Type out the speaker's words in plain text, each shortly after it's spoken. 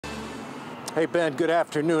Hey, Ben, good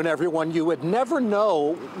afternoon, everyone. You would never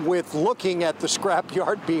know with looking at the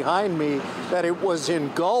scrapyard behind me that it was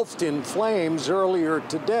engulfed in flames earlier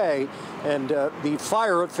today. And the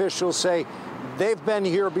fire officials say they've been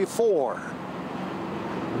here before.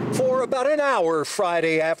 For about an hour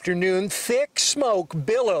Friday afternoon, thick smoke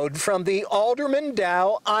billowed from the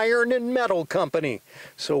Alderman-Dow Iron and Metal Company.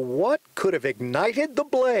 So what could have ignited the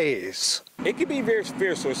blaze? It could be very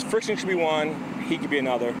fierce, so friction should be one, heat could be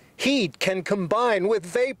another. Heat can combine with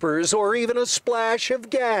vapors or even a splash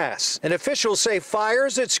of gas. And officials say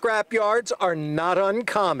fires at scrapyards are not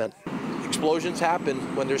uncommon. Explosions happen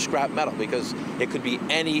when there's scrap metal because it could be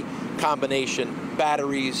any combination,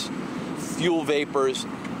 batteries, fuel vapors,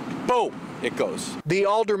 boom, it goes. The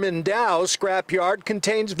Alderman-Dow scrapyard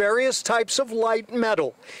contains various types of light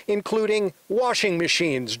metal, including washing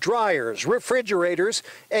machines, dryers, refrigerators,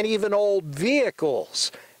 and even old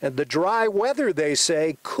vehicles. And the dry weather, they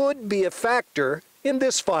say, could be a factor in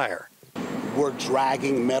this fire. We're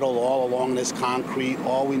dragging metal all along this concrete.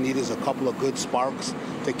 All we need is a couple of good sparks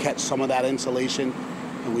to catch some of that insulation,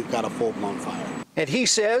 and we've got a full-blown fire. And he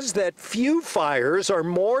says that few fires are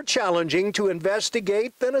more challenging to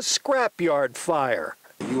investigate than a scrapyard fire.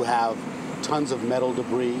 You have tons of metal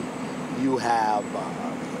debris. You have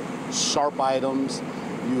sharp items.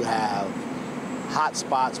 You have hot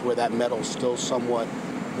spots where that metal's still somewhat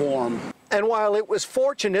warm. And while it was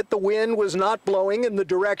fortunate the wind was not blowing in the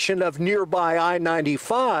direction of nearby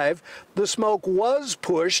I-95, the smoke was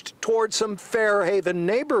pushed toward some Fairhaven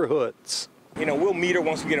neighborhoods. You know, we'll meter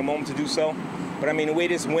once we get a moment to do so. But I mean, the way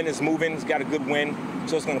this wind is moving, it's got a good wind,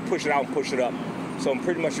 so it's going to push it out and push it up. So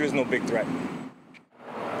pretty much there is no big threat.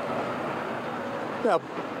 Now,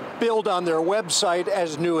 billed on their website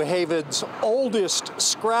as New Haven's oldest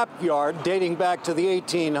scrapyard dating back to the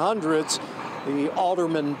 1800s, the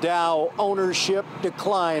Alderman-Dow ownership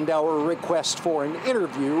declined our request for an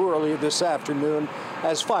interview earlier this afternoon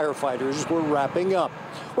as firefighters were wrapping up.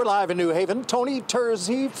 We're live in New Haven. Tony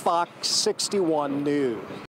Terzi, Fox 61 News.